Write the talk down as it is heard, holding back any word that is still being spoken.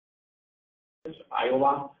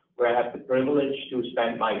Iowa, where I have the privilege to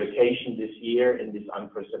spend my vacation this year in these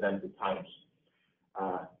unprecedented times.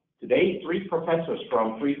 Today, 3 professors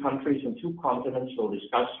from 3 countries and 2 continents will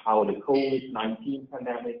discuss how the COVID-19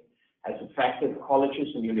 pandemic has affected colleges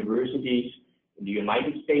and universities in the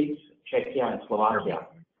United States, Czechia, and Slovakia.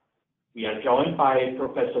 We are joined by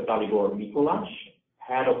Professor Dalibor Mikuláš,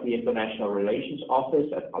 Head of the International Relations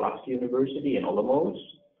Office at Palacký University in Olomouc.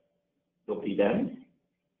 Dobrý den.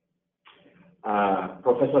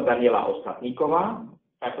 Professor Daniela Ostatníková,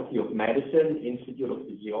 Faculty of Medicine, Institute of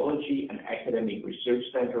Physiology, and Academic Research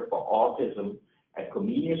Center for Autism at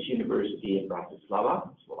Comenius University in Bratislava,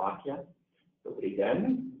 Slovakia. Dobrý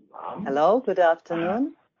den. Hello, good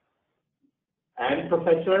afternoon. And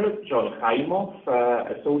Professor John Chaimov,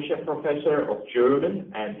 Associate Professor of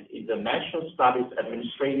German and International Studies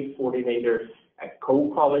Administrative Coordinator at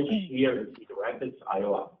Coe College here in Cedar Rapids,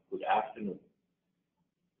 Iowa. Good afternoon.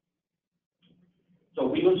 So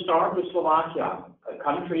we will start with Slovakia, a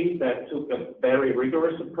country that took a very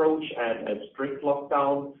rigorous approach and a strict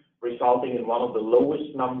lockdown, resulting in one of the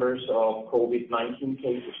lowest numbers of COVID-19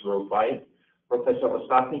 cases worldwide. Professor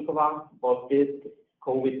Ostatníková, what did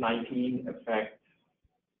COVID-19 affect,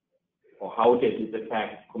 or how did it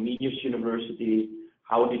affect Comenius University?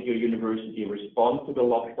 How did your university respond to the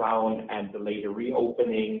lockdown and the later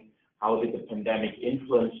reopening? How did the pandemic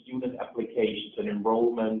influence student applications and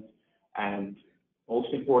enrollment? And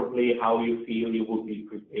most importantly, how you feel you will be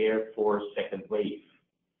prepared for a second wave?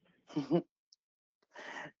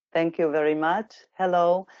 Thank you very much.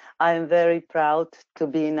 Hello, I am very proud to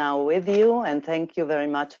be now with you, and thank you very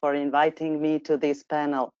much for inviting me to this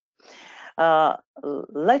panel.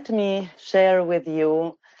 Let me share with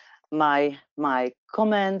you my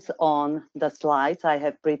comments on the slides I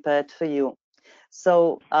have prepared for you.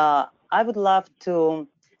 So I would love to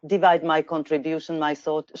divide my contribution, my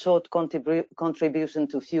short contribution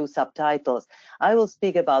to few subtitles. I will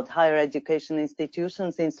speak about higher education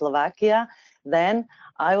institutions in Slovakia. Then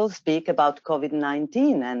I will speak about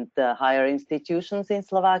COVID-19 and the higher institutions in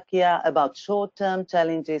Slovakia, about short-term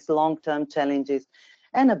challenges, long-term challenges,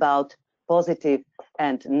 and about positive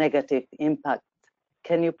and negative impact.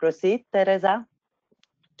 Can you proceed, Teresa,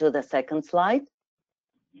 to the second slide?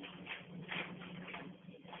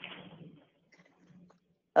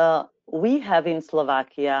 We have in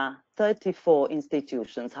Slovakia 34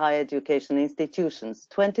 institutions, higher education institutions,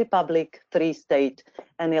 20 public, 3 state,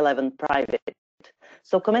 and 11 private.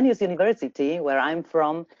 So Comenius University, where I'm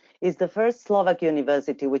from, is the first Slovak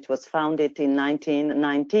university which was founded in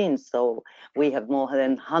 1919. So we have more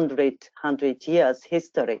than 100 years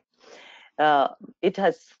history. It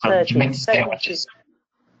has 13 faculties.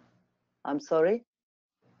 I'm sorry?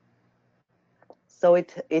 So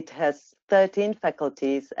it has 13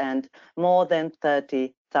 faculties and more than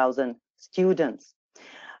 30,000 students.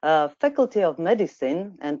 Faculty of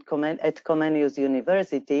Medicine at Comenius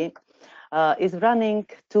University is running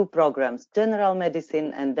 2 programs, General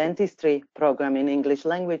Medicine and Dentistry program in English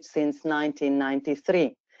language since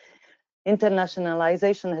 1993.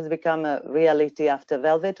 Internationalization has become a reality after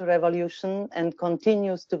Velvet Revolution and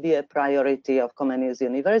continues to be a priority of Comenius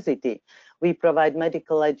University. We provide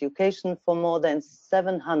medical education for more than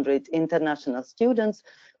 700 international students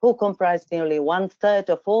who comprise nearly 1/3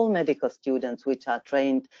 of all medical students which are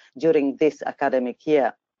trained during this academic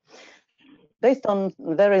year. Based on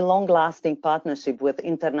very long-lasting partnership with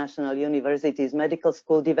international universities, medical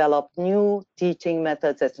school developed new teaching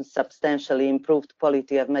methods and substantially improved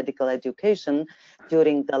quality of medical education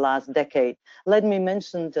during the last decade. Let me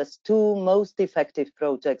mention just 2 most effective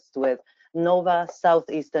projects with Nova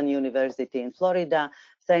Southeastern University in Florida,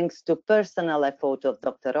 thanks to personal effort of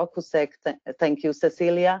Dr. Okusek, thank you,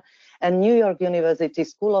 Cecilia, and New York University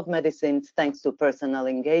School of Medicine, thanks to personal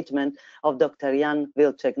engagement of Dr. Jan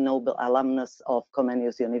Vilček, Nobel alumnus of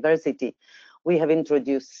Comenius University. We have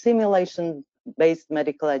introduced simulation-based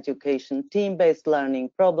medical education, team-based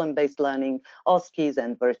learning, problem-based learning, OSCEs,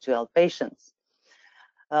 and virtual patients.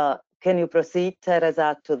 Can you proceed,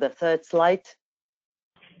 Teresa, to the 3rd slide?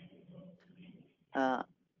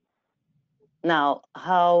 Now,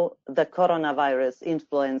 how the coronavirus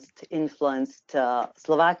influenced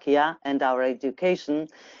Slovakia and our education.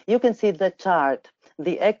 You can see the chart.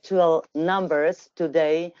 The actual numbers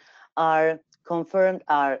today are confirmed,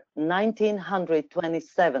 are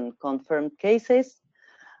 1,927 confirmed cases.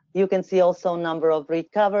 You can see also number of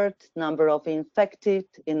recovered, number of infected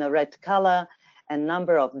in a red color, and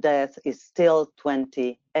number of deaths is still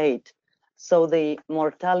 28. So the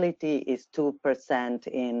mortality is 2%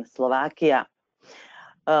 in Slovakia.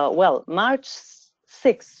 Well, March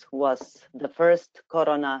 6 was the first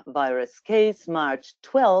coronavirus case. March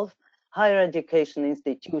 12 higher education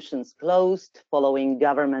institutions closed following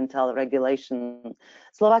governmental regulation.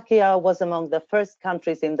 Slovakia was among the first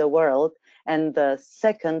countries in the world and the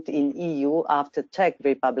second in EU after Czech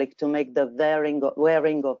Republic to make the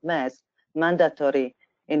wearing of masks mandatory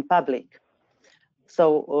in public.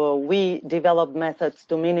 So we developed methods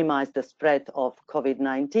to minimize the spread of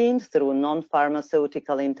COVID-19 through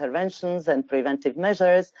non-pharmaceutical interventions and preventive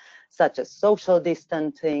measures, such as social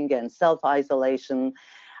distancing and self-isolation,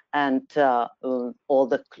 and all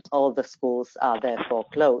the schools are therefore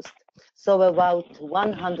closed. So about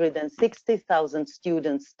 160,000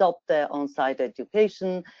 students stopped their on-site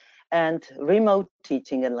education, and remote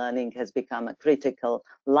teaching and learning has become a critical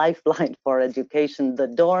lifeline for education. The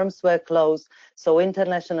dorms were closed, so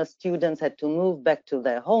international students had to move back to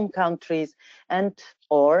their home countries and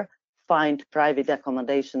or find private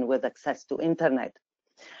accommodation with access to internet.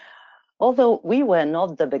 Although we were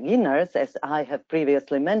not the beginners, as I have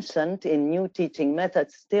previously mentioned, in new teaching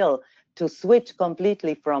methods, still to switch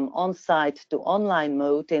completely from on-site to online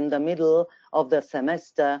mode in the middle of the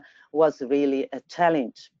semester was really a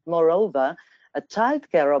challenge. Moreover,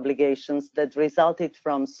 childcare obligations that resulted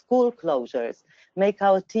from school closures make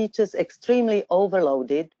our teachers extremely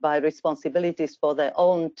overloaded by responsibilities for their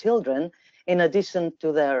own children, in addition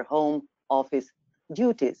to their home office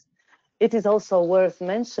duties. It is also worth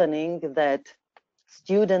mentioning that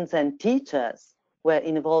students and teachers were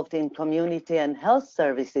involved in community and health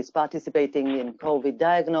services, participating in COVID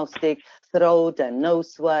diagnostic, throat and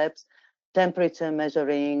nose swabs, temperature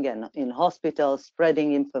measuring, and in hospitals,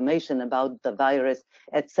 spreading information about the virus,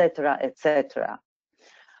 etc., etc.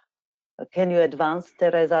 Can you advance,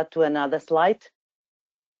 Teresa, to another slide?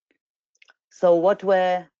 So what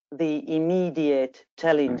were the immediate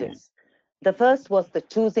challenges? The first was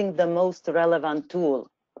choosing the most relevant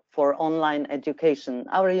tool for online education.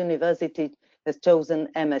 Our university has chosen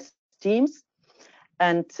MS Teams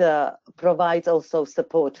and provides also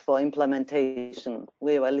support for implementation.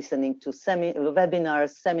 We were listening to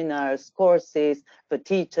webinars, seminars, courses for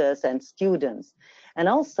teachers and students. And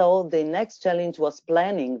also the next challenge was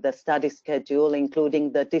planning the study schedule,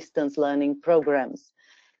 including the distance learning programs.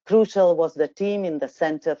 Crucial was the team in the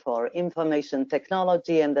Center for Information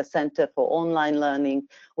Technology and the Center for Online Learning,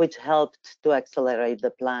 which helped to accelerate the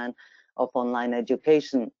plan of online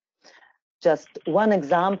education. Just one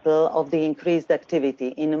example of the increased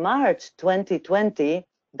activity. In March 2020,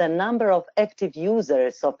 the number of active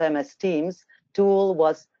users of MS Teams tool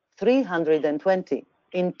was 320.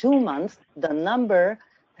 In 2 months, the number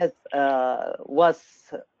has was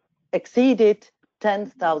exceeded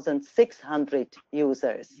 10,600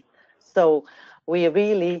 users. So we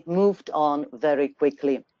really moved on very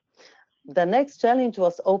quickly. The next challenge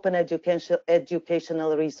was open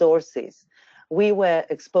educational resources. We were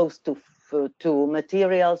exposed to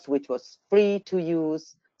materials which was free to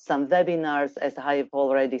use, some webinars, as I have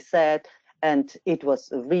already said, and it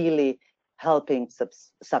was really helping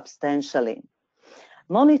substantially.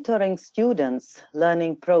 Monitoring students'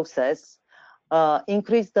 learning process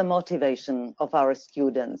increased the motivation of our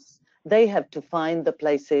students. They have to find the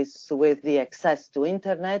places with the access to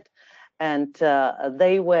internet, and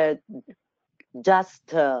they were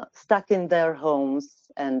just stuck in their homes,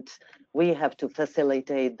 and we have to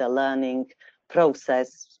facilitate the learning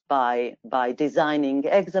process by designing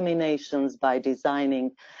examinations, by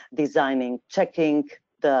checking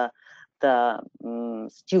the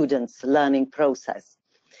students' learning process.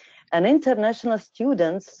 And international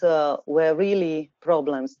students were really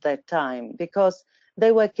problems that time, because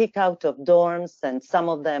they were kicked out of dorms, and some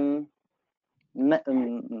of them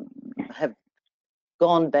have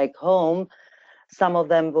gone back home. Some of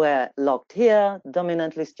them were locked here,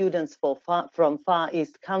 dominantly students from Far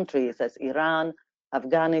East countries as Iran,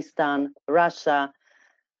 Afghanistan, Russia.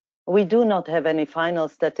 We do not have any final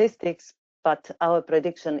statistics, but our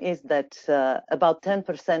prediction is that about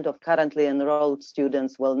 10% of currently enrolled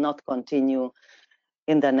students will not continue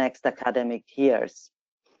in the next academic years.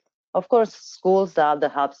 Of course, schools are the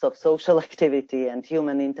hubs of social activity and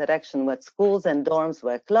human interaction. When schools and dorms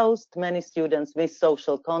were closed, many students missed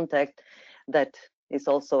social contact that is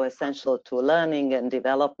also essential to learning and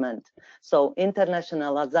development. So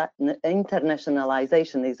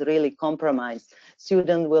internationalization is really compromised.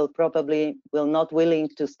 Students will not willing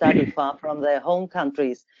to study far from their home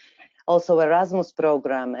countries. Also, Erasmus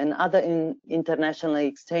program and other international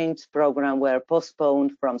exchange program were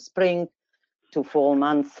postponed from spring to fall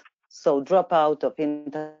months. So dropout of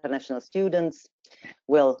international students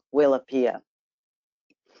will appear.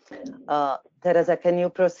 Teresa, can you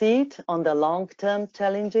proceed on the long-term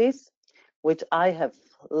challenges, which I have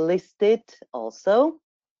listed also?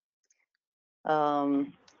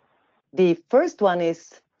 The first one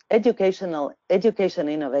is education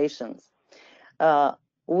innovations.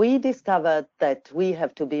 We discovered that we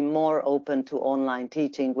have to be more open to online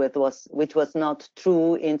teaching, which was not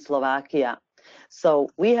true in Slovakia. So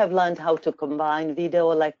we have learned how to combine video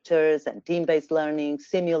lectures and team-based learning,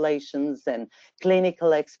 simulations and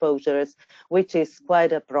clinical exposures, which is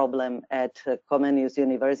quite a problem at Comenius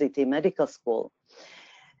University Medical School.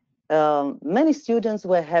 Many students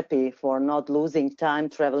were happy for not losing time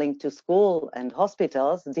traveling to school and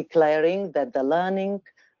hospitals, declaring that the learning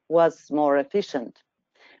was more efficient.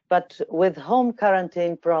 But with home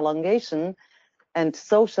quarantine prolongation and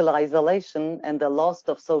social isolation and the loss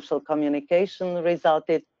of social communication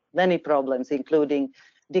resulted many problems, including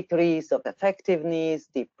decrease of effectiveness,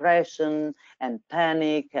 depression, and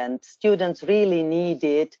panic, and students really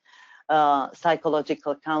needed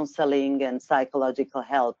psychological counseling and psychological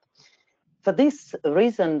help. For this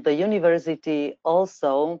reason, the university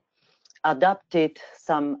also adopted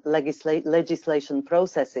some legislation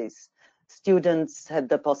processes. Students had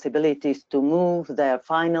the possibilities to move their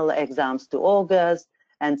final exams to August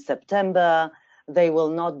and September. They will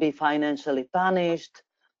not be financially punished,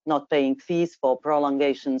 not paying fees for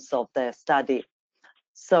prolongations of their study.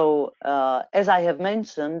 So, as I have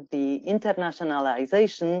mentioned, the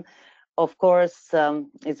internationalization, of course,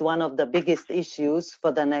 is one of the biggest issues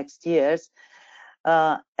for the next years.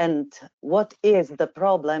 And what is the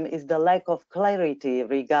problem is the lack of clarity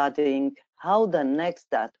regarding how the next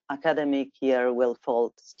academic year will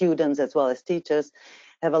fall. Students as well as teachers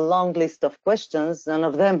have a long list of questions. None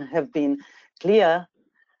of them have been clear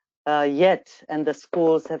yet, and the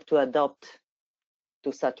schools have to adapt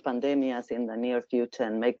to such pandemics in the near future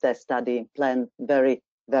and make their study plan very,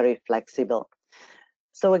 very flexible.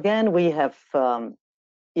 So again, we have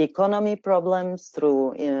economy problems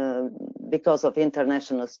through because of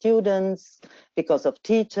international students, because of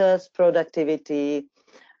teachers' productivity,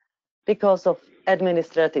 because of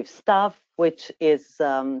administrative staff, which is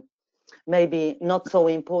maybe not so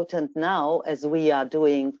important now as we are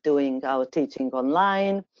doing our teaching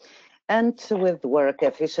online, and with work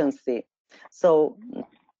efficiency. So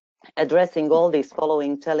addressing all these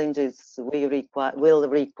following challenges will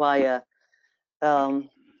require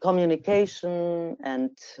communication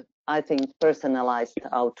and, I think, personalized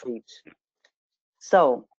outreach.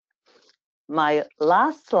 So my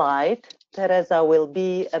last slide, Teresa, will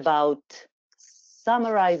be about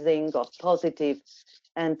summarizing of positive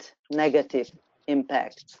and negative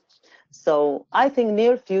impacts. So I think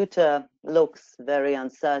near future looks very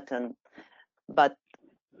uncertain, but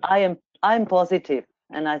I'm positive,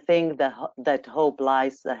 and I think that hope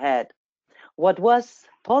lies ahead. What was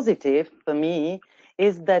positive for me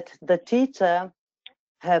is that the teacher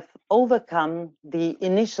have overcome the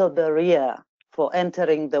initial barrier for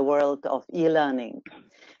entering the world of e-learning,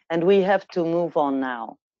 and we have to move on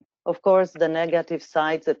now. Of course, the negative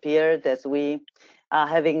sides appeared as we are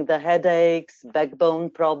having the headaches, backbone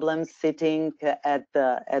problems, sitting at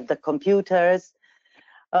the computers.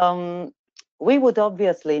 We would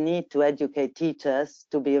obviously need to educate teachers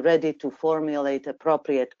to be ready to formulate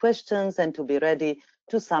appropriate questions and to be ready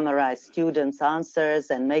to summarize students'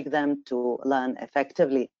 answers and make them to learn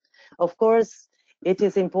effectively. Of course, it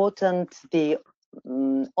is important to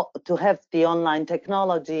have the online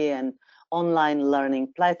technology and online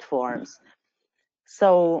learning platforms.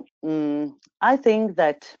 So I think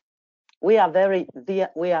that we are very,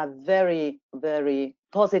 very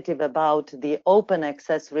positive about the open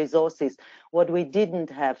access resources, what we didn't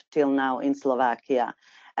have till now in Slovakia.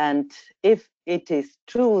 And if it is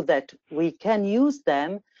true that we can use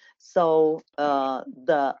them, so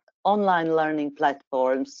the online learning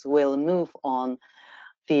platforms will move on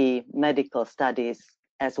the medical studies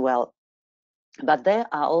as well. But there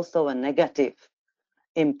are also negative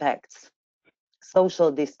impacts: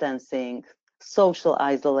 social distancing, social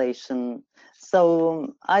isolation.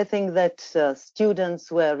 So I think that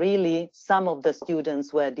students were really, some of the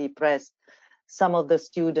students were depressed, some of the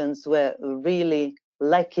students were really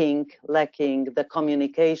lacking the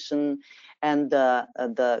communication and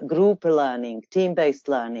the group learning, team-based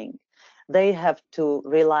learning. They have to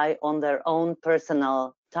rely on their own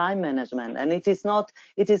personal time management, and it is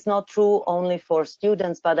not true only for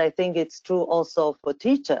students, but I think it's true also for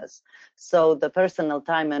teachers. So the personal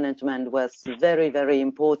time management was very, very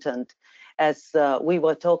important, as we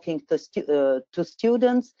were talking to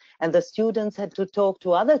students, and the students had to talk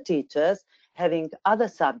to other teachers having other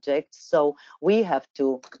subjects. So we have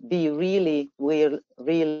to be we're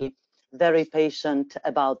really very patient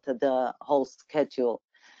about the whole schedule.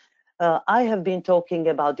 I have been talking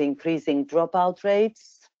about increasing dropout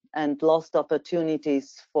rates and lost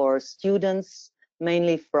opportunities for students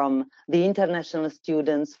mainly from the international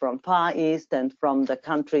students from Far East and from the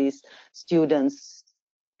countries students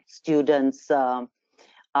are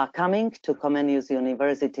coming to Comenius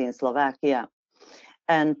University in Slovakia.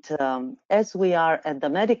 And as we are at the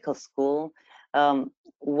medical school,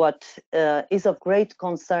 what is of great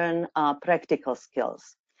concern are practical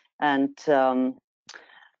skills and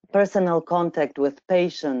personal contact with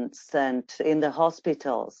patients and in the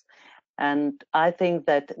hospitals. And I think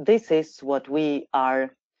that this is what we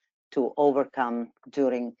are to overcome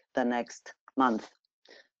during the next month.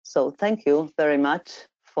 So thank you very much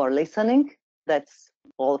for listening. That's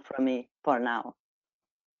all from me for now.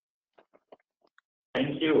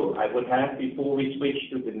 Thank you. I would have, before we switch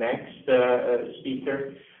to the next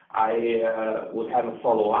speaker, I would have a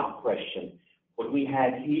follow-up question. What we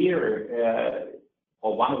had here,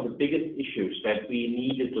 or one of the biggest issues that we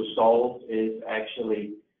needed to solve is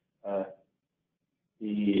actually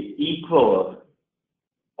the equal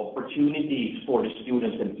opportunities for the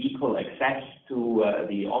students and equal access to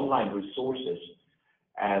the online resources.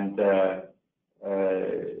 And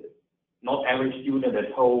not every student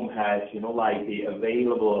at home has, like the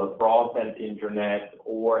available broadband internet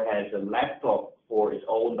or has a laptop for its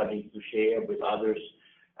own that needs to share with others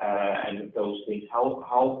and those things.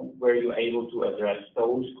 How were you able to address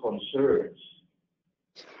those concerns?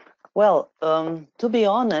 Well, to be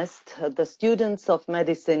honest, the students of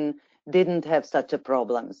medicine didn't have such a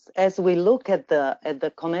problems. As we look at the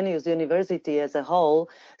Comenius University as a whole,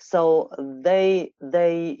 so they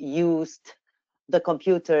used the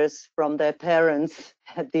computers from their parents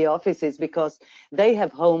at the offices because they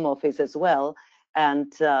have home office as well.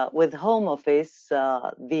 And with home office,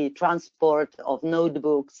 the transport of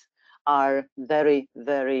notebooks are very,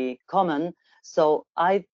 very common. So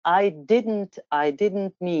I didn't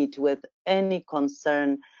meet with any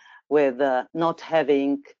concern with not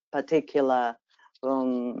having particular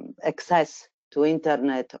access to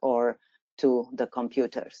internet or to the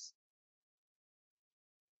computers.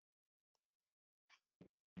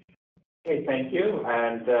 Okay, thank you.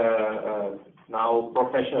 And now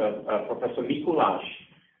Professor Mikuláš,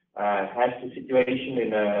 has the situation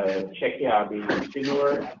in Czechia been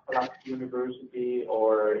similar at Palacký University,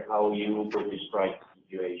 or how you would describe the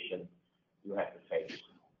situation you had to face?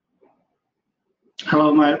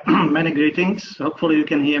 Hello, many greetings. Hopefully you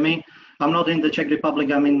can hear me. I'm not in the Czech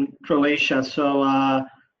Republic, I'm in Croatia. So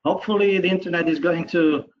hopefully the internet is going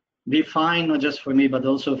to be fine, not just for me, but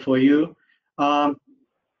also for you.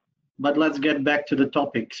 But let's get back to the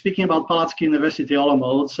topic. Speaking about Palacký University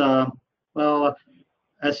Olomouc, well,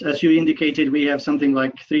 as you indicated, we have something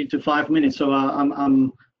like 3 to 5 minutes. So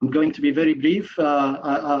I'm going to be very brief.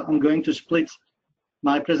 I'm going to split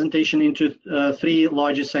my presentation into 3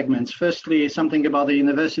 larger segments. Firstly, something about the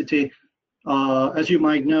university. As you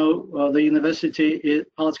might know, the university,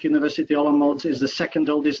 Palacký University Olomouc, is the 2nd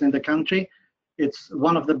oldest in the country. It's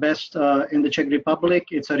one of the best in the Czech Republic.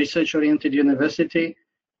 It's a research-oriented university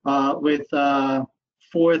with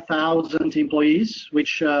 4,000 employees,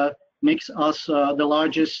 which makes us the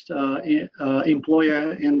largest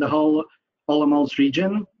employer in the whole Olomouc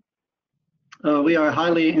region. We are a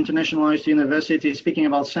highly internationalized university. Speaking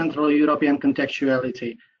about Central European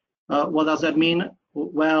contextuality, what does that mean?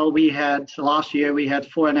 Well, last year we had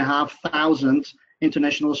 4,500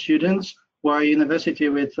 international students. We're a university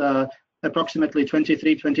with approximately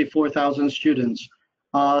 24,000 students.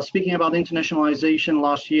 Speaking about internationalization,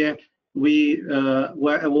 last year we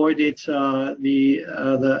were awarded the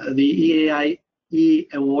EAIE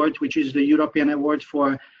award, which is the European Award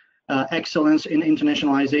for Excellence in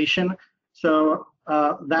Internationalization. So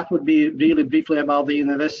that would be really briefly about the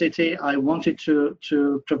university. I wanted to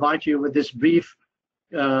provide you with this brief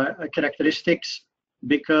characteristics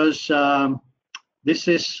because this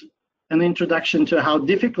is an introduction to how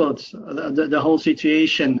difficult the whole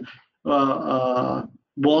situation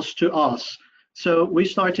was to us. So we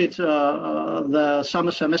started the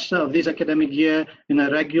summer semester of this academic year in a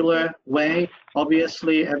regular way.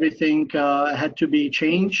 Obviously, everything had to be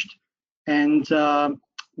changed, and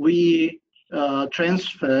we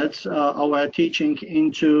transferred our teaching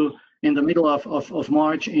in the middle of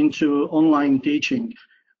March into online teaching.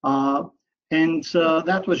 And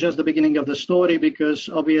that was just the beginning of the story, because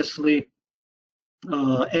obviously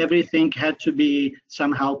everything had to be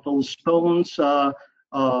somehow postponed.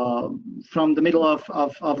 From the middle of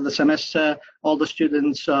the semester, all the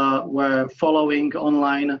students were following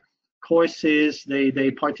online courses.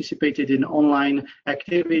 They participated in online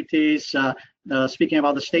activities. Speaking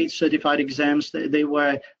about the state certified exams, they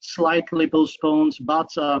were slightly postponed,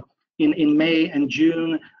 but in May and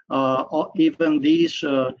June, even these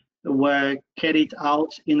were carried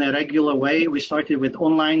out in a regular way. We started with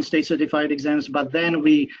online state certified exams, but then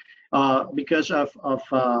we, because of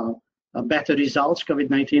better results,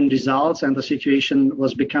 COVID-19 results, and the situation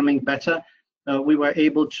was becoming better, we were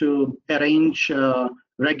able to arrange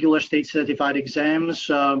regular state certified exams.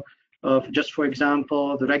 Just for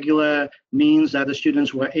example, the regular means that the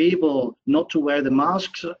students were able not to wear the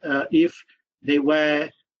masks if they were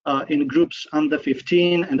in groups under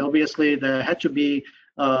 15, and obviously there had to be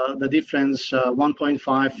the difference,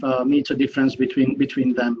 1.5 meter difference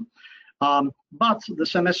between them. But the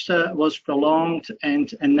semester was prolonged,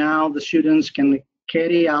 and now the students can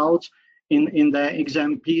carry out in the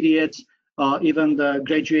exam periods. Even the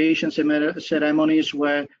graduation ceremonies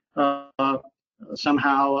were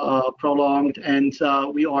somehow prolonged, and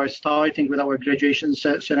we are starting with our graduation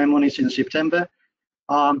ceremonies in September.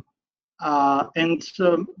 And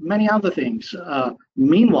many other things.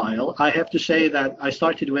 Meanwhile, I have to say that I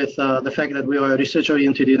started with the fact that we are a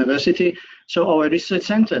research-oriented university, so our research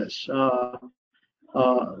centers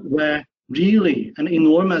were really an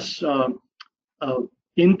enormous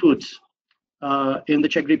input in the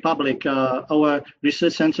Czech Republic. Our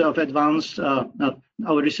research center of advanced,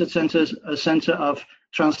 our research center of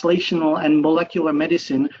translational and molecular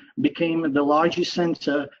medicine became the largest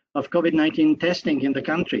center of COVID-19 testing in the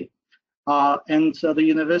country. And the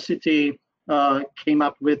university came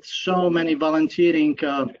up with so many volunteering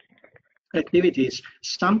activities.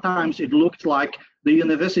 Sometimes it looked like the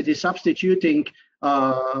university substituting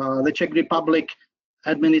the Czech Republic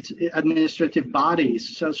administrative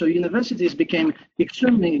bodies. So universities became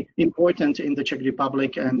extremely important in the Czech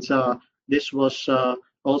Republic, and this was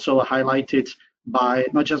also highlighted by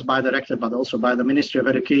not just by the rector, but also by the Ministry of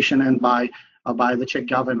Education and by the Czech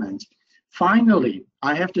government. Finally,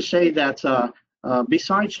 I have to say that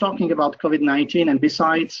besides talking about COVID-19 and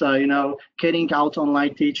besides carrying out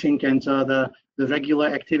online teaching and the regular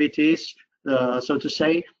activities, so to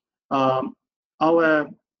say, our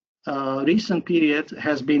recent period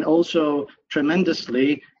has been also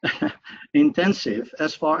tremendously intensive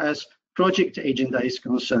as far as project agenda is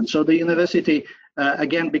concerned. So the university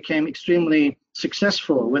again became extremely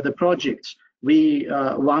successful with the projects. We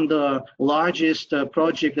won the largest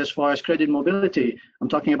project as far as credit mobility. I'm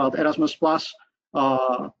talking about Erasmus Plus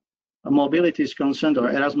mobility is concerned,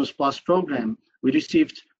 or Erasmus Plus program. We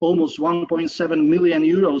received almost 1.7 million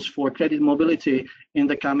euros for credit mobility in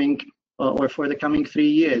the coming or for the coming 3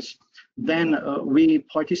 years. Then we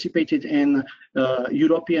participated in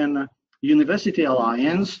European University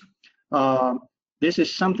Alliance. This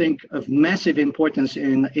is something of massive importance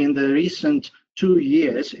in the recent 2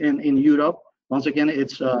 years in Europe. Once again,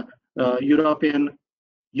 it's European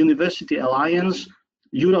University Alliance.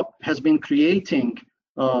 Europe has been creating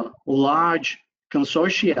large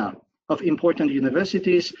consortia of important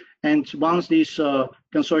universities, and once these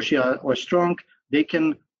consortia are strong, they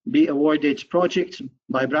can be awarded projects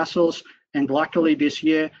by Brussels. And luckily this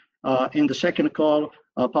year, in the second call,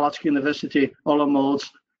 Palacký University Olomouc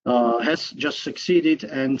has just succeeded,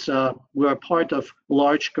 and we are part of a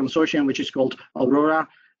large consortium which is called Aurora.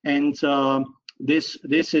 And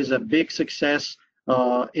this is a big success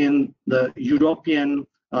in the European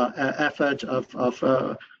effort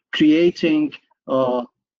of creating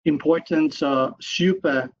important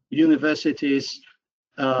super universities,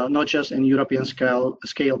 not just in European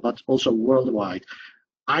scale, but also worldwide.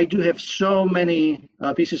 I do have so many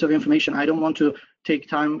pieces of information. I don't want to take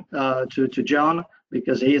time to John,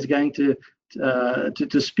 because he is going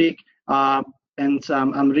to speak. And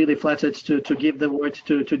I'm really flattered to give the word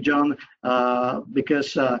to John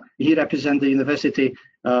because he represents the university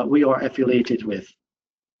we are affiliated with.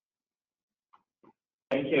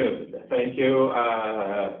 Thank you,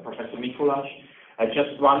 Professor Mikuláš.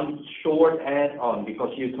 Just one short add-on,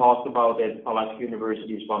 because you talked about that Palacký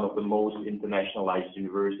University is one of the most internationalized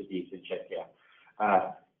universities in Czechia.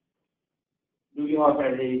 Do you have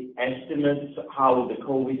any estimates how the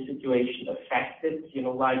COVID situation affected,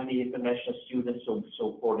 like the international students?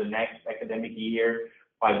 So for the next academic year,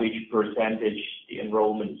 by which percentage the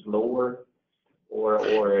enrollment is lower, or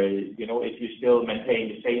if you still maintain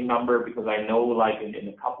the same number? Because I know, like in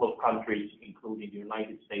a couple of countries, including the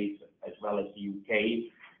United States as well as the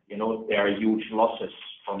UK, there are huge losses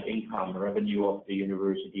from income revenue of the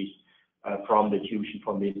universities from the tuition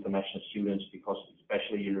from the international students, because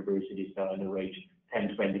especially universities that are in the range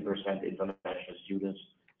 10-20% international students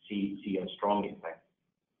see a strong impact.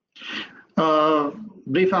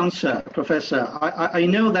 Brief answer, Professor. I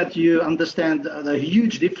know that you understand the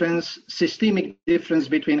huge difference, systemic difference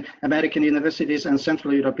between American universities and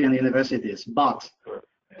Central European universities. But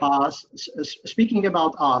speaking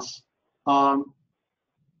about us,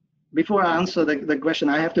 before I answer the question,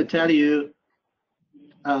 I have to tell you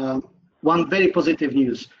one very positive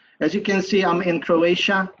news. As you can see, I'm in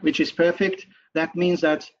Croatia, which is perfect. That means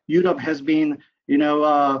that Europe has been,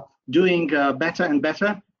 doing better and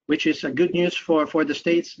better, which is a good news for the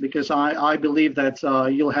States, because I believe that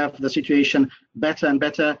you'll have the situation better and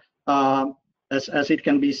better as it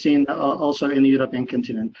can be seen also in the European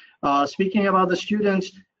continent. Speaking about the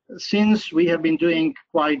students, since we have been doing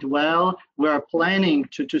quite well, we are planning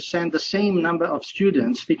to send the same number of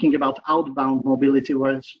students, speaking about outbound mobility,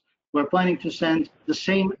 we're planning to send the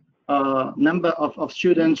same number of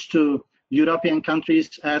students to European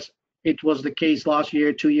countries as it was the case last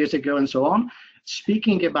year, 2 years ago, and so on.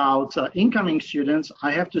 Speaking about incoming students,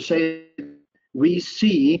 I have to say we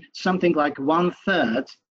see something like 1/3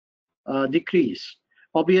 decrease.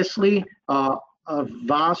 Obviously, a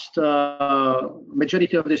vast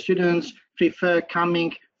majority of the students prefer coming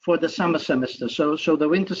for the summer semester. So the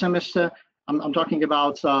winter semester, I'm talking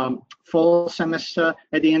about fall semester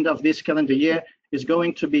at the end of this calendar year, is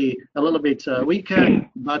going to be a little bit weaker,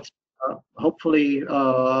 but hopefully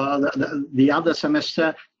the other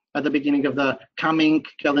semester at the beginning of the coming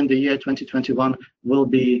calendar year 2021 will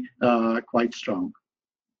be quite strong.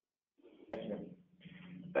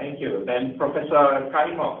 Thank you. Then Professor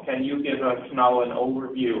Chaimov, can you give us now an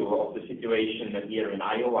overview of the situation here in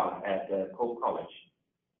Iowa at Cole College?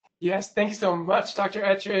 Yes, thank you so much, Dr.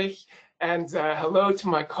 Ettrich, and hello to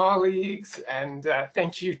my colleagues, and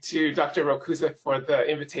thank you to Dr. Rokuza for the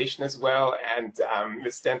invitation as well, and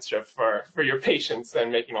Ms. Denstra for your patience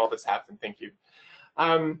and making all this happen. Thank you.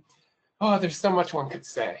 Oh, there's so much one could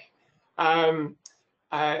say.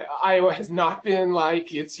 Iowa has not been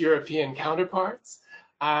like its European counterparts.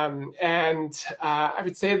 I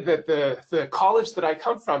would say that the college that I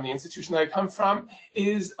come from, the institution that I come from,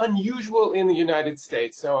 is unusual in the United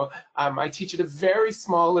States. So I teach at a very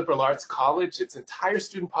small liberal arts college. Its entire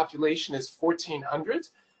student population is 1,400.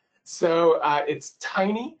 So it's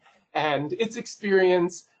tiny, and its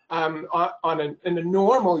experience in a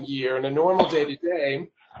normal year, in a normal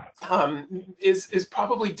day-to-day, is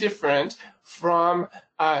probably different from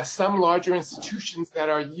some larger institutions that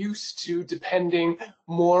are used to depending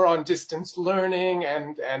more on distance learning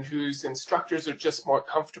and whose instructors are just more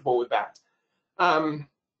comfortable with that.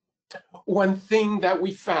 One thing that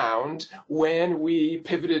we found when we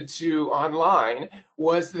pivoted to online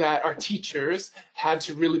was that our teachers had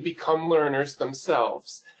to really become learners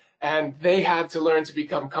themselves. And they had to learn to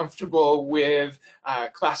become comfortable with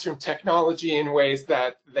classroom technology in ways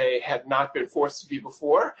that they had not been forced to be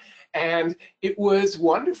before. And it was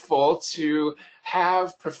wonderful to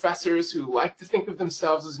have professors who like to think of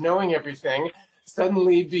themselves as knowing everything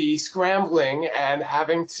suddenly be scrambling and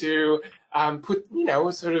having to put,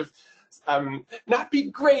 sort of not be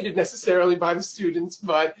graded necessarily by the students,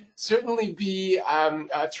 but certainly be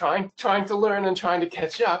trying to learn and trying to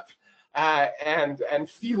catch up. And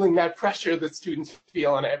feeling that pressure that students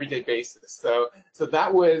feel on an everyday basis. So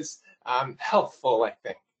that was helpful, I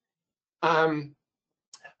think.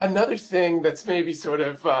 Another thing that's maybe sort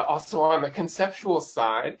of also on the conceptual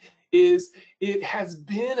side is it has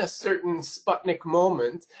been a certain Sputnik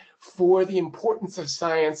moment for the importance of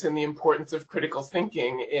science and the importance of critical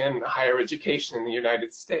thinking in higher education in the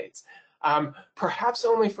United States. Perhaps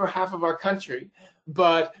only for half of our country,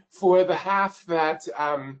 but for the half that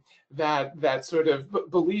that sort of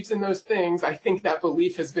believes in those things, I think that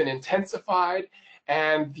belief has been intensified,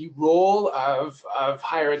 and the role of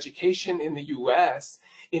higher education in the US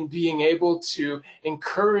in being able to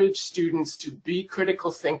encourage students to be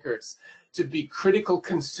critical thinkers, to be critical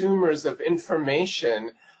consumers of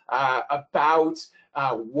information about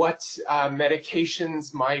what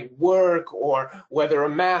medications might work, or whether a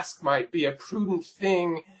mask might be a prudent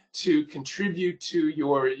thing to contribute to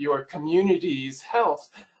your community's health.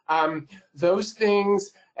 Those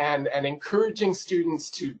things and encouraging students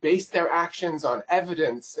to base their actions on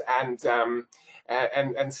evidence and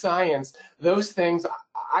science, those things,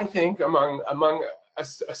 I think, among a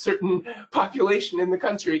certain population in the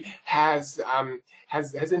country has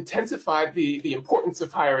intensified the importance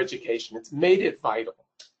of higher education. It's made it vital.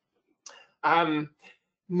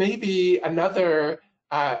 Maybe another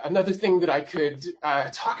thing that I could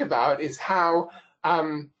talk about is how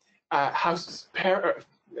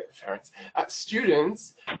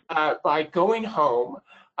students, by going home,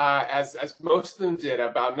 as most of them did,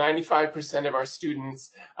 about 95% of our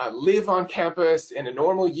students live on campus in a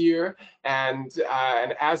normal year, and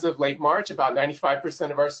as of late March, about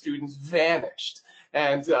 95% of our students vanished.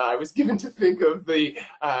 And I was given to think of the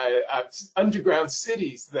underground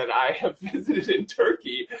cities that I have visited in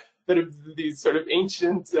Turkey these sort of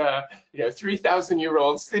ancient,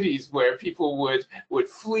 3,000-year-old cities where people would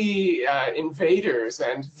flee invaders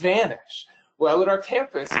and vanish. Well, at our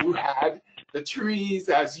campus, you had the trees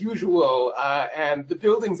as usual and the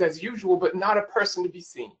buildings as usual, but not a person to be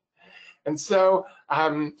seen. And so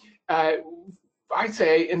I'd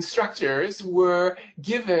say instructors were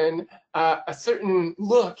given a certain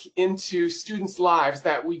look into students' lives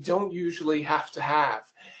that we don't usually have to have.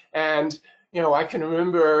 And, I can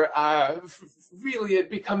remember really it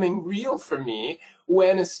becoming real for me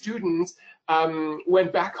when a student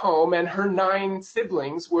went back home and her 9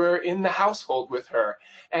 siblings were in the household with her.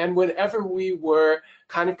 And whenever we were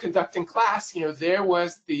kind of conducting class, there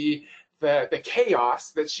was the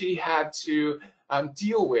chaos that she had to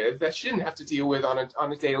deal with, that she didn't have to deal with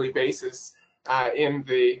on a daily basis in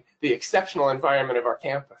the exceptional environment of our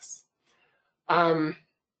campus.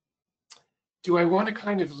 Do I want to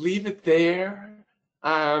kind of leave it there?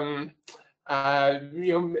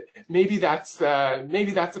 Maybe that's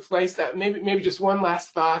a place that maybe just one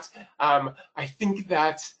last thought. I think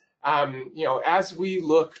that as we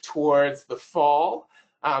look towards the fall,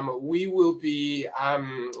 we will be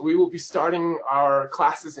starting our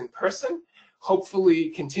classes in person, hopefully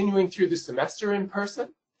continuing through the semester in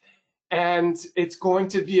person, and it's going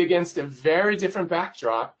to be against a very different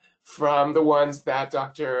backdrop from the ones that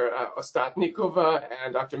Dr. Ostatníková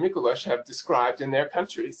and Dr. Mikuláš have described in their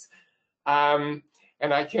countries. And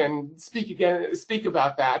I can speak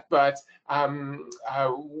about that, but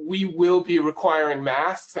we will be requiring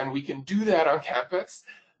masks, and we can do that on campus.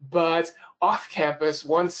 But off campus,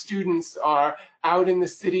 once students are out in the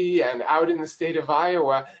city and out in the state of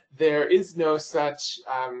Iowa, there is no such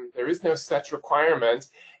requirement.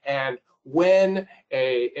 And when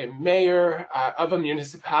a mayor of a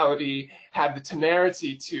municipality had the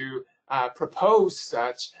temerity to propose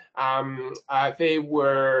such, they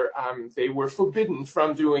were forbidden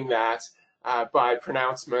from doing that by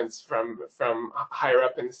pronouncements from higher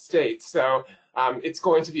up in the state. So it's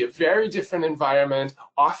going to be a very different environment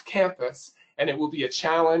off campus, and it will be a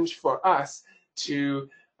challenge for us to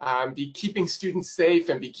be keeping students safe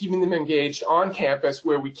and be keeping them engaged on campus,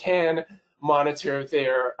 where we can monitor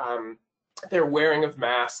their wearing of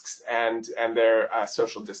masks and their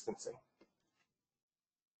social distancing.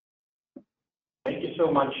 Thank you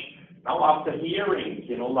so much. Now, after hearing,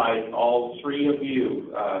 like all 3 of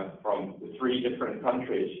you from 3 different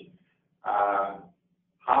countries,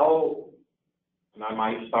 how, and I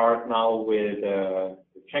might start now with the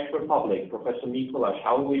Czech Republic, Professor Mikuláš,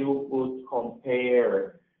 how you would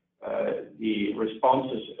compare the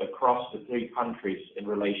responses across the 3 countries in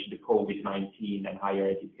relation to COVID-19 and higher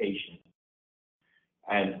education,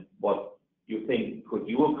 and what you think could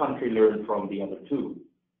your country learn from the other 2?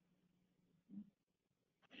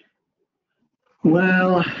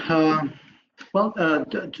 Well,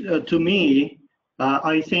 to me,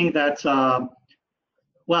 I think that,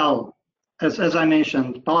 well, as I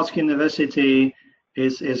mentioned, Palacký University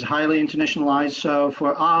is highly internationalized. So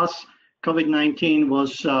for us, COVID-19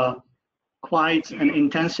 was quite an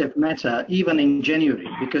intensive matter, even in January,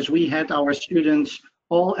 because we had our students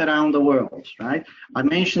all around the world, right? I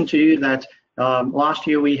mentioned to you that last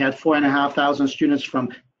year we had 4,500 students from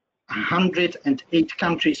 108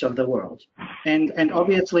 countries of the world, and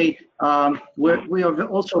obviously we are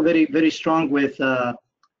also very strong with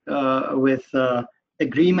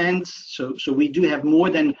agreements. So we do have more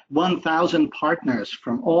than 1,000 partners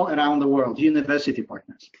from all around the world, university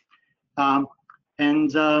partners, and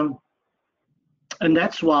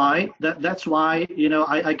that's why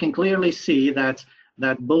I can clearly see that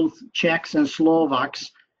both Czechs and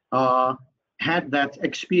Slovaks had that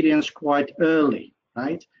experience quite early,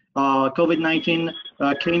 right? COVID-19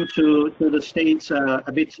 came to the States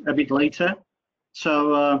a bit later,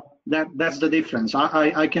 so that's the difference.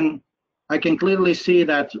 I can clearly see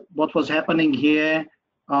that what was happening here,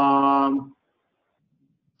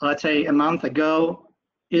 let's say a month ago,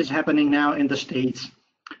 is happening now in the States.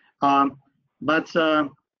 But to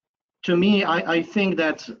me, I think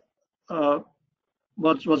that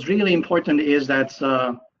what's really important is that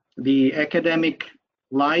the academic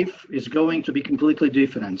life is going to be completely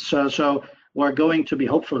different. So we're going to be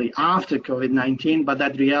hopefully after COVID-19, but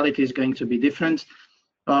that reality is going to be different.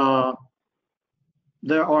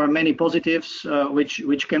 There are many positives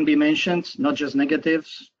which can be mentioned, not just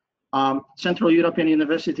negatives. Central European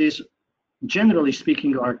universities, generally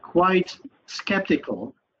speaking, are quite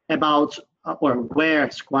skeptical about, or were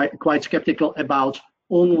quite skeptical about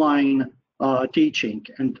online teaching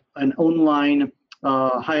and online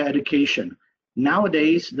higher education.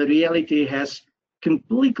 Nowadays, the reality has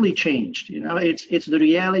completely changed. It's the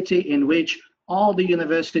reality in which all the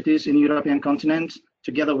universities in European continent,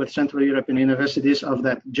 together with Central European universities of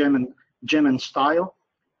that German style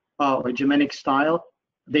or Germanic style,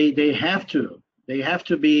 they have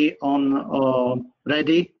to be on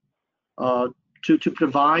ready to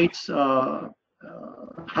provide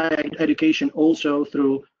higher education also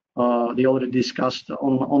through the already discussed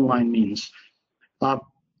online means. The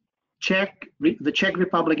Czech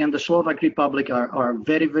Republic and the Slovak Republic are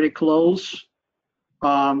very, very close.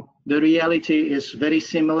 The reality is very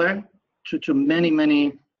similar to many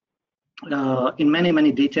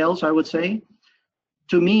details, I would say.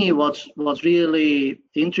 To me, what's really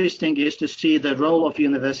interesting is to see the role of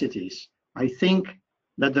universities. I think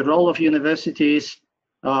that the role of universities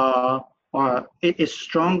is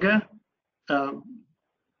stronger.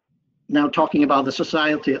 Now talking about the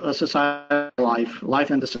society life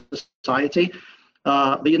and the society,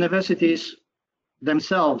 the universities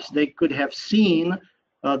themselves, they could have seen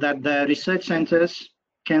that the research centers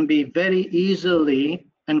can be very easily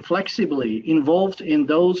and flexibly involved in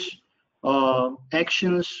those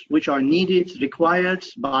actions which are needed, required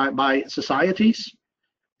by societies.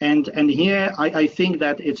 And here I think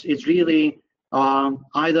that it's really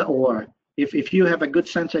either or. If you have a good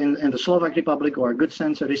center in the Slovak Republic or a good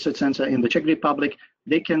research center in the Czech Republic,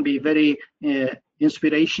 they can be very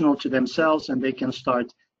inspirational to themselves, and they can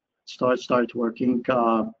start working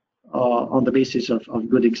on the basis of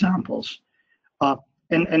good examples.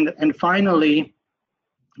 And finally,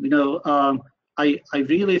 you know, I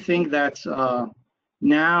really think that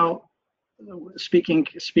now,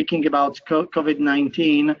 speaking about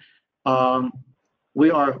COVID-19, we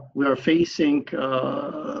are facing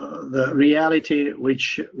the reality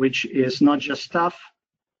which is not just tough,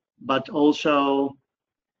 but also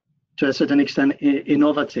to a certain extent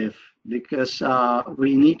innovative, because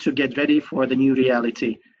we need to get ready for the new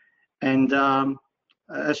reality. And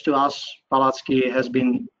as to us, Palacký has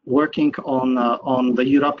been working on the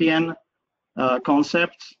European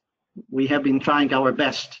concept. We have been trying our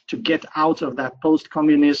best to get out of that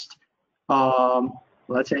post-communist,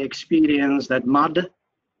 let's say, experience, that mud,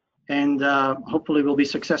 and hopefully we'll be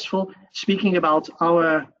successful. Speaking about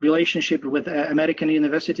our relationship with American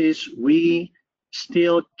universities, we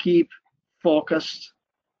still keep focused.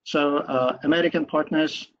 So American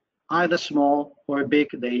partners, either small or big,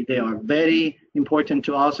 they are very important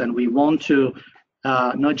to us, and we want to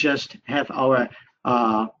not just have our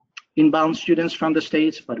inbound students from the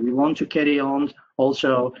States, but we want to carry on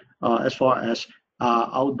also as far as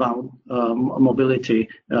outbound mobility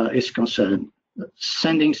is concerned.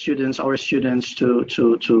 Sending our students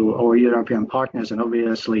to our European partners, and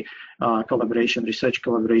obviously research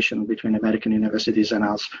collaboration between American universities and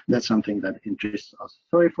us, that's something that interests us.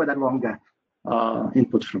 Sorry for that longer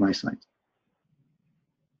input from my side.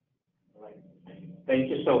 Thank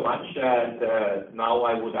you so much. And now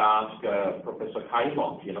I would ask Professor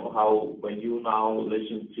Chaimov, you know, how, when you now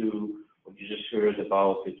listen to what you just heard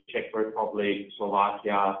about the Czech Republic,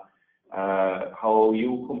 Slovakia, how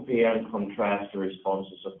you compare and contrast the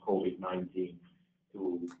responses of COVID-19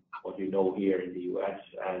 to what you know here in the US,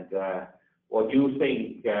 and what you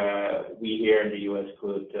think we here in the US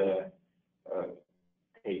could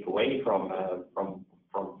take away from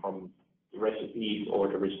the recipes or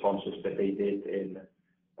the responses that they did in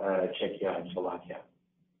Czechia and Slovakia.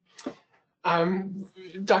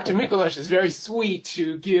 Dr. Mikuláš is very sweet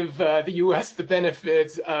to give the U.S. the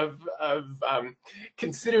benefit of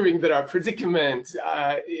considering that our predicament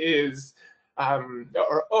is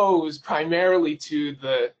or owes primarily to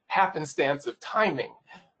the happenstance of timing,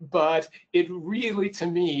 but it really, to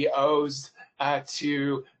me, owes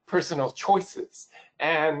to personal choices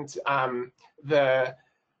and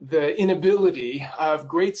the inability of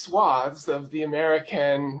great swaths of the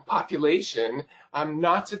American population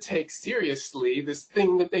not to take seriously this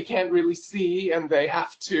thing that they can't really see, and they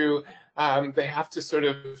have to sort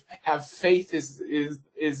of have faith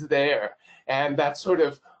is there, and that sort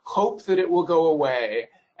of hope that it will go away,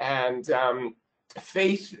 and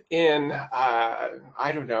faith in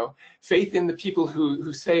I don't know, faith in the people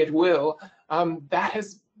who say it will. That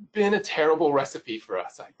has been a terrible recipe for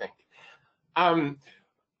us, I think.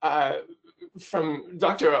 From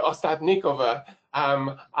Dr. Ostatníková,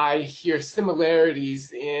 I hear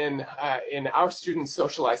similarities in our students'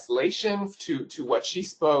 social isolation to what she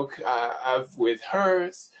spoke of with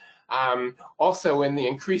hers. Also in the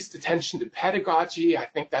increased attention to pedagogy, I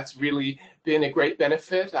think that's really been a great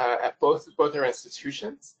benefit at both our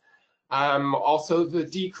institutions. Also the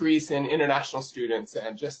decrease in international students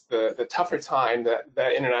and just the tougher time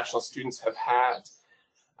that international students have had.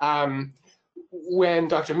 When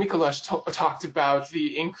Dr. Mikuláš talked about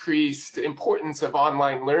the increased importance of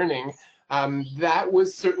online learning, That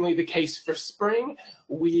was certainly the case for spring.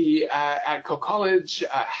 We at College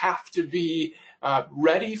have to be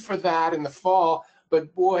ready for that in the fall,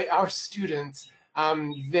 but boy, our students,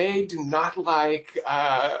 they do not like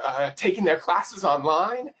taking their classes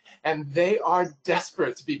online, and they are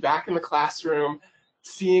desperate to be back in the classroom,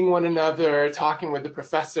 seeing one another, talking with the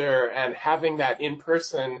professor, and having that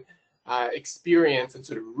in-person experience and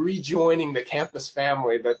sort of rejoining the campus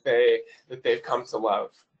family that they've come to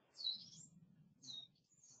love.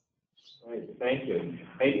 Right, thank you.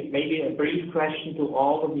 Maybe a brief question to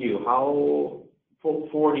all of you. How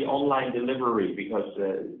for the online delivery, because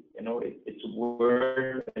you know it's a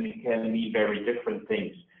word and it can mean very different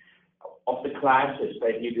things. Of the classes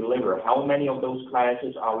that you deliver, how many of those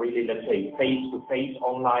classes are really, let's say, face-to-face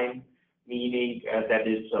online, meaning that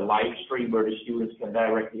it's a live stream where the students can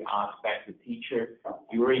directly ask back the teacher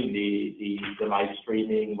during the live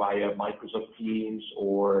streaming via Microsoft Teams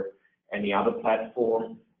or any other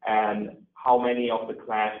platform? And how many of the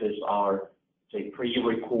classes are, say,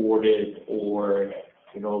 pre-recorded or,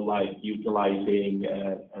 you know, like utilizing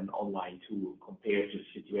an online tool compared to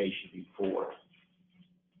the situation before?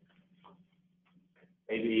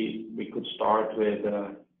 Maybe we could start with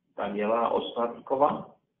Daniela Ostatníková.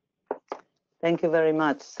 Thank you very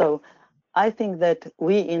much. So I think that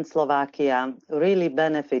we in Slovakia really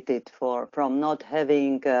benefited from not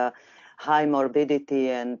having high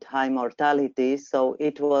morbidity and high mortality. So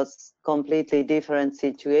it was completely different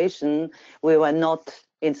situation. We were not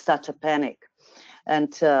in such a panic.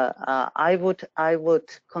 And I would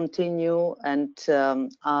continue and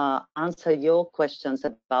answer your questions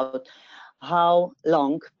about how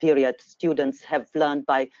long period students have learned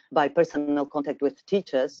by personal contact with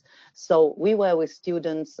teachers. So we were with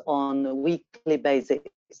students on a weekly basis.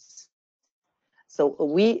 So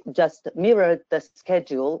we just mirrored the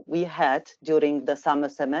schedule we had during the summer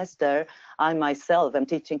semester. I myself am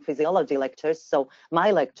teaching physiology lectures, so my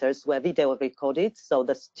lectures were video recorded, so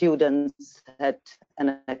the students had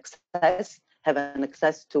have an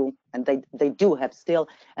access to, and they do have still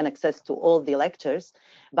an access to all the lectures,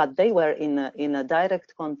 but they were in a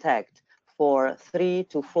direct contact for 3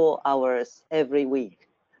 to 4 hours every week,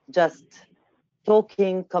 just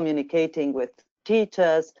talking, communicating with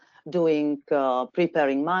teachers, doing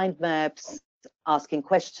preparing mind maps, asking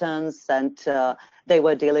questions, and they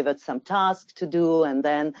were delivered some tasks to do, and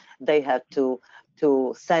then they had to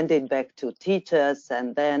send it back to teachers,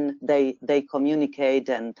 and then they communicate,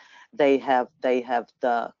 and they have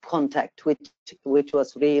the contact, which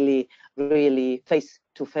was really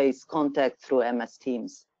face-to-face contact through MS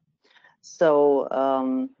Teams. So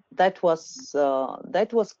that was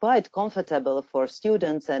quite comfortable for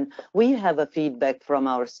students, and we have a feedback from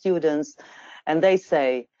our students, and they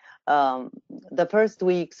say the first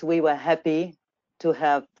weeks we were happy to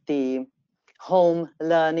have the home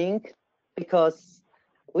learning because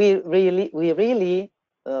we really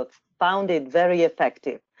found it very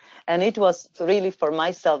effective. And it was really for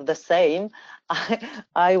myself the same.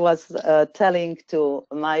 I was telling to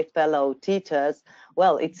my fellow teachers,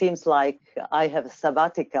 well, it seems like I have a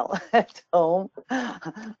sabbatical at home,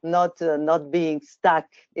 not being stuck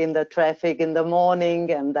in the traffic in the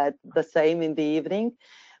morning and that the same in the evening.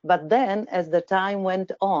 But then as the time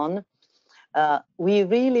went on, we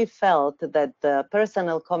really felt that the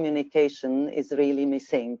personal communication is really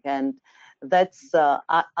missing. And that's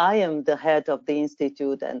I am the head of the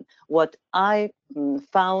institute, and what I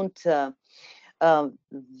found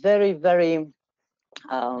very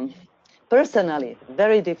personally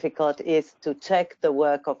very difficult is to check the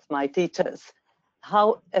work of my teachers,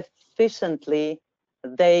 how efficiently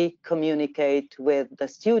they communicate with the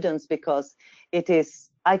students, because it is,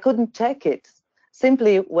 I couldn't check it.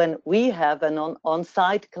 Simply when we have an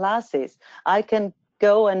on-site classes, I can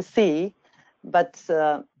go and see, but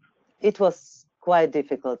it was quite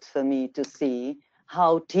difficult for me to see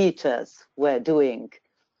how teachers were doing.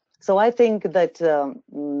 So I think that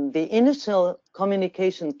the initial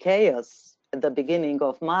communication chaos at the beginning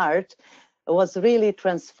of March was really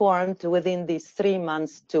transformed within these 3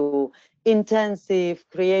 months to intensive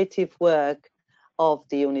creative work of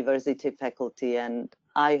the university faculty. And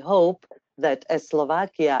I hope that as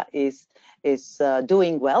Slovakia is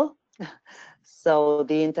doing well, so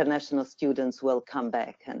the international students will come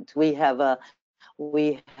back, and we have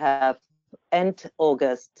end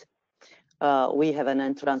August we have an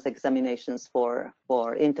entrance examinations for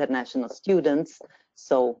international students.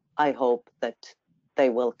 So I hope that they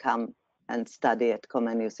will come and study at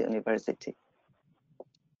Comenius University.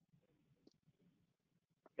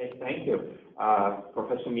 Okay, thank you,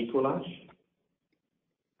 Professor Mikuláš.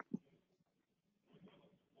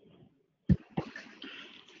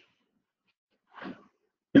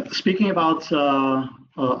 speaking about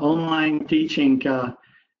online teaching,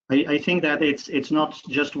 I think that it's not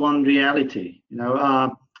just one reality. You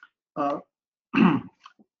know,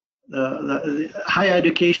 the higher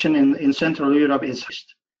education in Central Europe is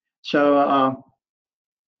so.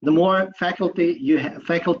 The more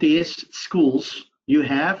faculties, schools you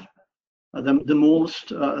have, the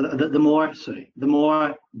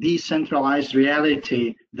more decentralized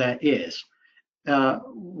reality there is.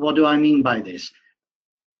 What do I mean by this?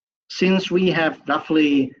 Since we have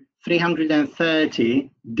roughly 330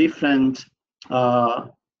 different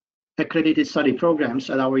accredited study programs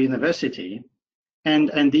at our university,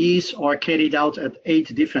 and these are carried out at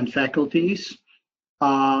 8 different faculties,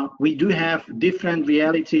 we do have different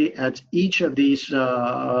reality at each of these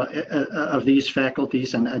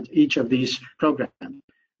faculties and at each of these programs.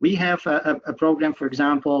 We have a program, for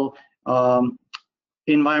example,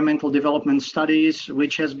 environmental development studies,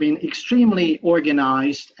 which has been extremely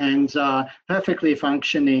organized and perfectly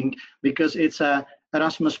functioning because it's a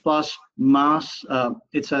Erasmus Plus mass.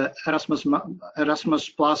 It's a Erasmus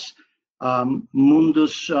Plus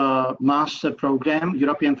Mundus master program,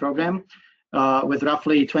 European program, with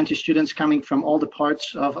roughly 20 students coming from all the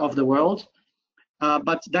parts of the world.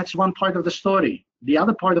 But that's one part of the story. The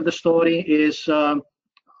other part of the story is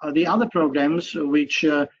the other programs which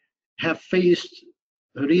have faced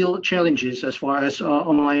real challenges as far as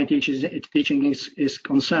online teaching is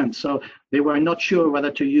concerned. So they were not sure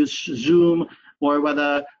whether to use Zoom or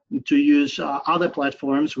whether to use other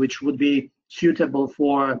platforms which would be suitable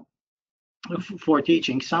for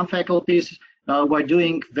teaching. Some faculties were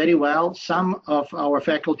doing very well. Some of our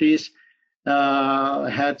faculties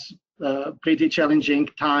had a pretty challenging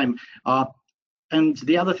time. And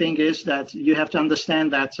the other thing is that you have to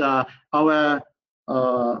understand that our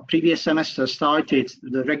previous semester started,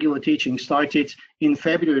 the regular teaching started in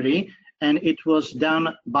February, and it was done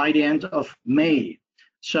by the end of May.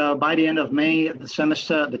 So by the end of May, the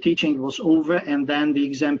semester, the teaching was over, and then the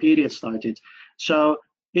exam period started. So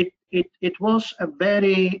it was a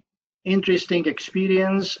very interesting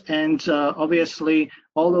experience, and obviously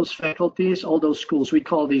all those faculties, all those schools, we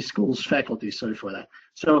call these schools faculties, sorry for that.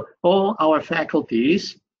 So all our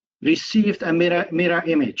faculties received a mirror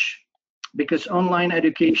image, because online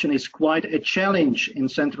education is quite a challenge in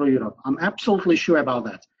Central Europe. I'm absolutely sure about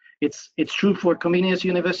that. It's true for Comenius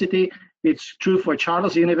University, it's true for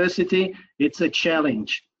Charles University, it's a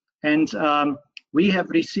challenge. And we have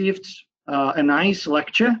received a nice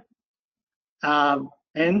lecture,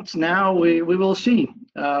 and now we will see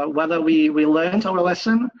whether we learned our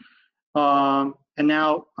lesson. And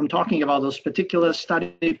now I'm talking about those particular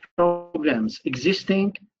study programs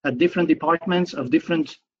existing at different departments of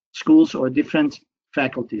different schools or different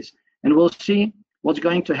faculties. And we'll see what's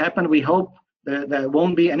going to happen. We hope that there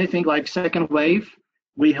won't be anything like second wave.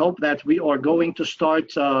 We hope that we are going to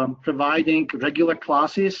start providing regular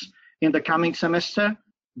classes in the coming semester,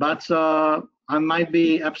 but I might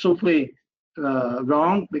be absolutely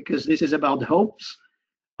wrong, because this is about hopes.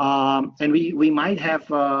 And we might have,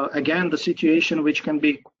 again, the situation which can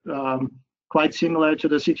be quite similar to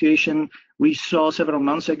the situation we saw several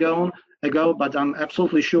months ago, but I'm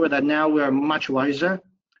absolutely sure that now we are much wiser.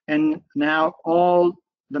 And now all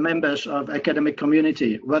the members of academic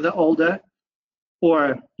community, whether older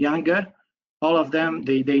or younger, all of them,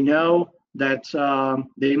 they know that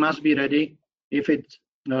they must be ready if it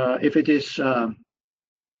is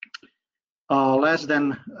less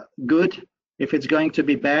than good. If it's going to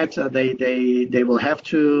be bad, they will have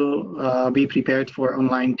to be prepared for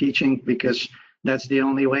online teaching, because that's the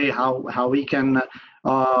only way how we can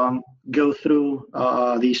go through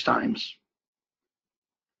these times.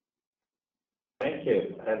 Thank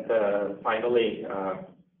you. And finally,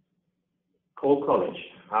 Cole College.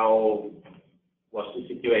 How was the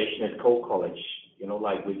situation at Cole College? You know,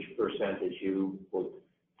 like which percentage you would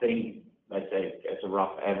think, let's say, as a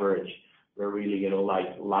rough average, were really, you know,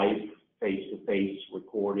 like live face-to-face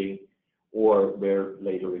recording, or where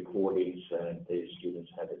later recordings the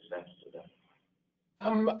students had access to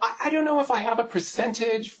them? I don't know if I have a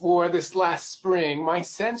percentage for this last spring. My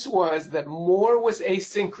sense was that more was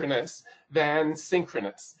asynchronous than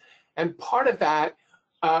synchronous. And part of that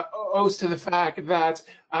owes to the fact that,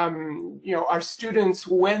 you know, our students,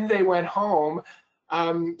 when they went home,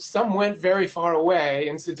 some went very far away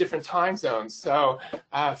into different time zones. So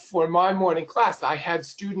for my morning class, I had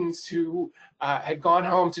students who had gone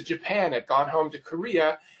home to Japan, had gone home to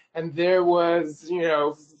Korea, and there was, you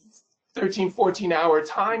know, 13, 14-hour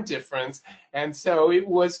time difference. And so it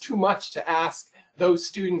was too much to ask those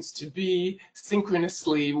students to be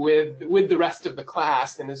synchronously with the rest of the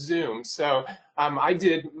class in a Zoom. So I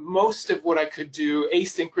did most of what I could do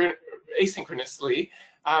asynchronously,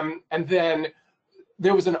 and then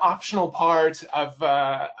there was an optional part of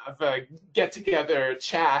a get-together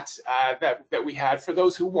chat that we had for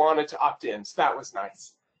those who wanted to opt in. So that was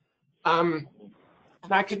nice. And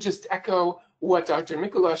I could just echo what Dr.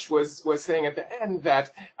 Mikuláš was saying at the end,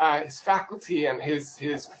 that his faculty and his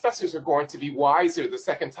professors are going to be wiser the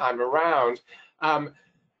second time around.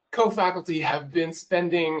 Co-faculty have been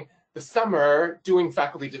spending the summer doing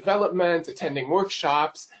faculty development, attending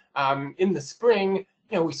workshops. In the spring,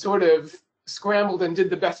 we sort of scrambled and did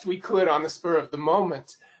the best we could on the spur of the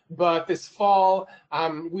moment. But this fall,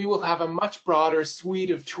 we will have a much broader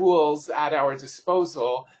suite of tools at our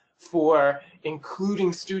disposal for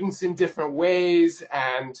including students in different ways.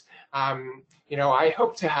 And, I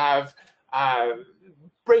hope to have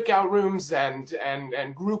breakout rooms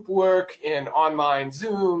and group work in online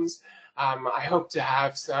Zooms. I hope to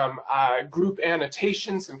have some group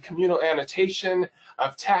annotation, some communal annotation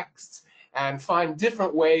of texts, and find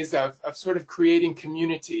different ways of sort of creating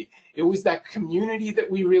community. It was that community that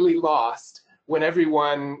we really lost when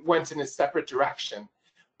everyone went in a separate direction.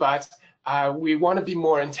 But we want to be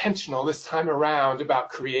more intentional this time around about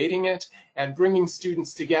creating it and bringing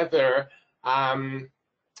students together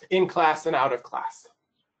in class and out of class.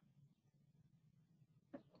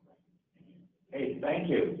 Hey, thank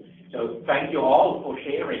you. So thank you all for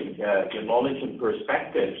sharing your knowledge and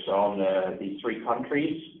perspectives on these three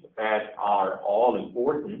countries that are all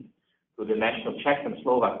important to the National Czech and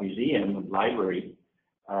Slovak Museum and Library.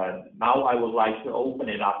 Now I would like to open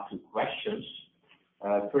it up to questions.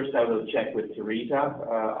 First, I will check with Teresa.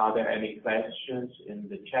 Are there any questions in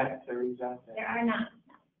the chat, Teresa? There are none.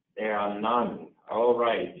 There are none. All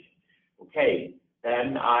right. Okay.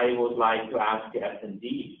 Then I would like to ask the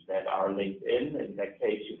attendees that are linked in. In that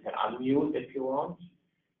case, you can unmute if you want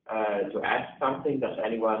to ask something. Does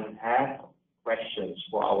anyone have questions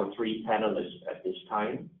for our three panelists at this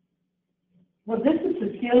time? Well, this is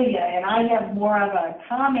Cecilia, and I have more of a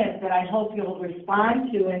comment that I hope you'll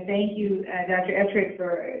respond to. And thank you, Dr. Ettrich,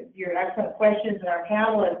 for your excellent questions and our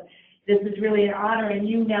panelists. This is really an honor, and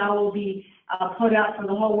you now will be put up for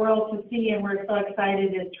the whole world to see. And we're so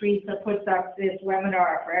excited as Teresa puts up this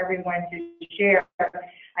webinar for everyone to share.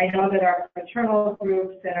 I know that our fraternal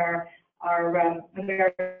groups and our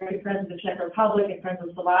American Friends of the Czech Republic and Friends of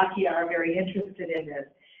Slovakia are very interested in this.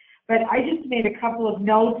 But I just made a couple of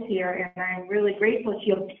notes here, and I'm really grateful to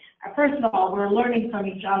you. First of all, we're learning from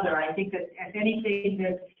each other. I think that, if anything,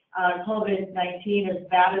 that COVID-19, as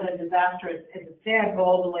bad and disastrous as it's said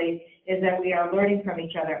globally, is that we are learning from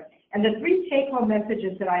each other. And the three take-home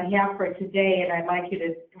messages that I have for today, and I'd like you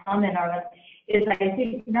to comment on them, is I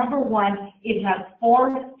think, number one, it has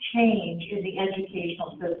forced change in the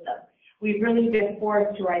educational system. We've really been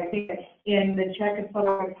forced to, I think, in the Czech and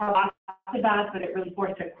Slovak talked about, but it really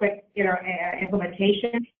forced a quick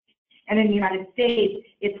implementation. And in the United States,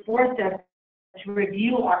 it's forced us to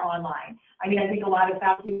review our online. I mean, I think a lot of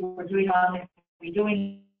faculty were doing online,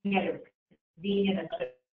 doing it, being in a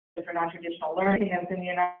for non-traditional learning as in the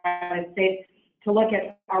United States, to look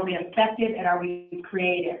at, are we effective and are we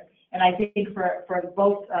creative? And I think for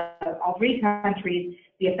both all three countries,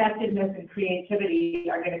 the effectiveness and creativity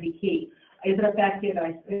are going to be key. Is it effective,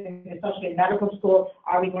 especially in medical school?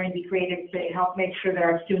 Are we going to be creative to help make sure that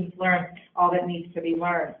our students learn all that needs to be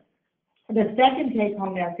learned? The second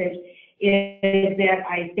take-home message is that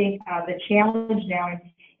I think the challenge now,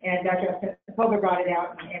 and Dr. Ostatníková brought it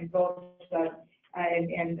out, and both,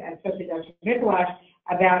 and especially Dr. Mikuláš,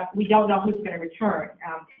 about we don't know who's going to return.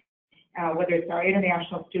 Whether it's our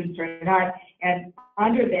international students or not, and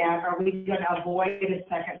under that, are we going to avoid a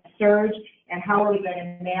second surge, and how are we going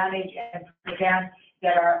to manage and prevent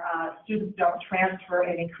that our students don't transfer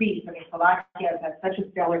and increase? I mean, Slovakia has had such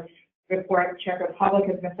a stellar report, Czech Republic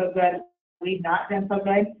has been so good, we've not been so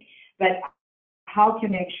good, but how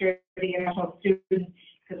can we make sure the international students,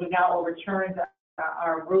 because we've now overturned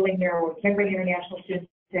our ruling there where we can bring international students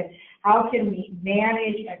in, how can we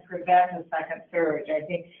manage and prevent a second surge? I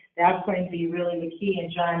think that's going to be really the key.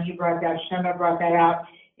 And John, you brought that, Shema brought that out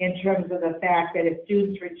in terms of the fact that if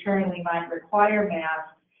students return, we might require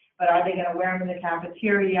masks, but are they going to wear them in the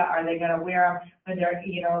cafeteria? Are they going to wear them when they're,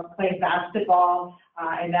 playing basketball?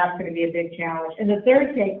 And that's going to be a big challenge. And the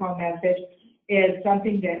third take-home message is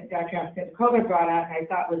something that Dr. Ostatníková brought out, and I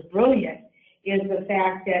thought was brilliant, is the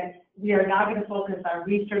fact that we are not going to focus on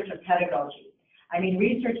research and pedagogy. I mean,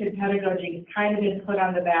 research and pedagogy has kind of been put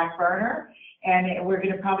on the back burner, and we're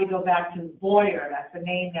going to probably go back to Boyer. That's the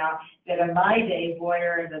name now. That in my day,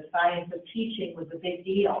 Boyer and the science of teaching was a big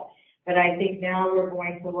deal. But I think now we're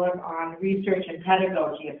going to look on research and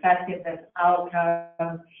pedagogy, effectiveness,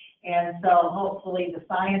 outcomes, and so hopefully the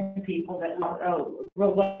science people that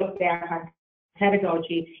will look back on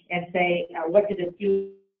pedagogy and say, what did it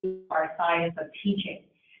do to our science of teaching?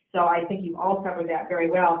 So I think you all covered that very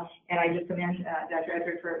well, and I just commend Dr.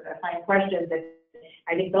 Ettrich for the fine questions. That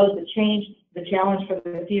I think those that change the challenge for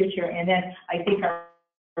the future, and then I think our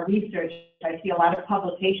research, I see a lot of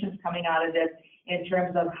publications coming out of this in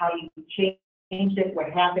terms of how you changed it, what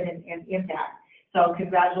happened, and impact. So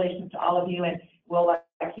congratulations to all of you, and we'll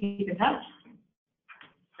keep in touch.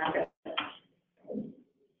 Okay.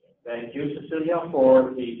 Thank you, Cecilia,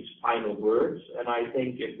 for these final words. And I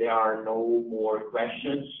think if there are no more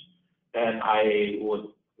questions, then I would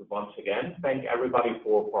once again thank everybody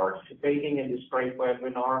for participating in this great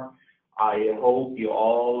webinar. I hope you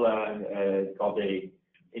all got the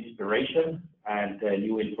inspiration and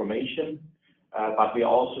new information. But we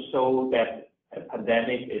also saw that a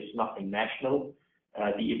pandemic is nothing national.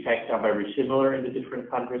 The effects are very similar in the different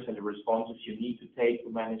countries, and the responses you need to take to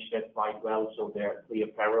manage that quite well. So there are clear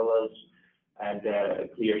parallels and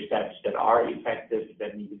clear steps that are effective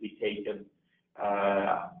that need to be taken.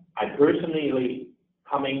 I personally,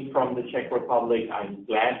 coming from the Czech Republic, I'm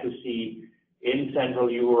glad to see in Central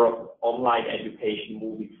Europe online education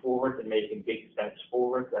moving forward and making big steps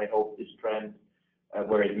forward. I hope this trend,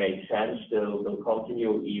 where it makes sense, will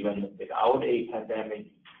continue even without a pandemic.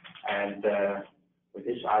 And with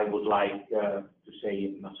this, I would like to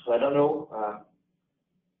say, Nasledano,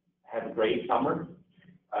 have a great summer.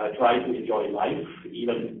 Try to enjoy life,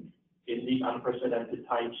 even in these unprecedented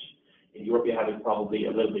times. In Europe, you have it probably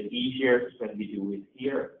a little bit easier than we do it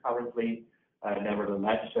here currently.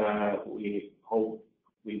 Nevertheless, we hope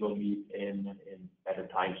we will meet in better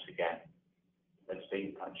times again. Let's stay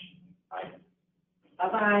in touch. Bye.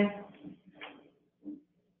 Bye-bye.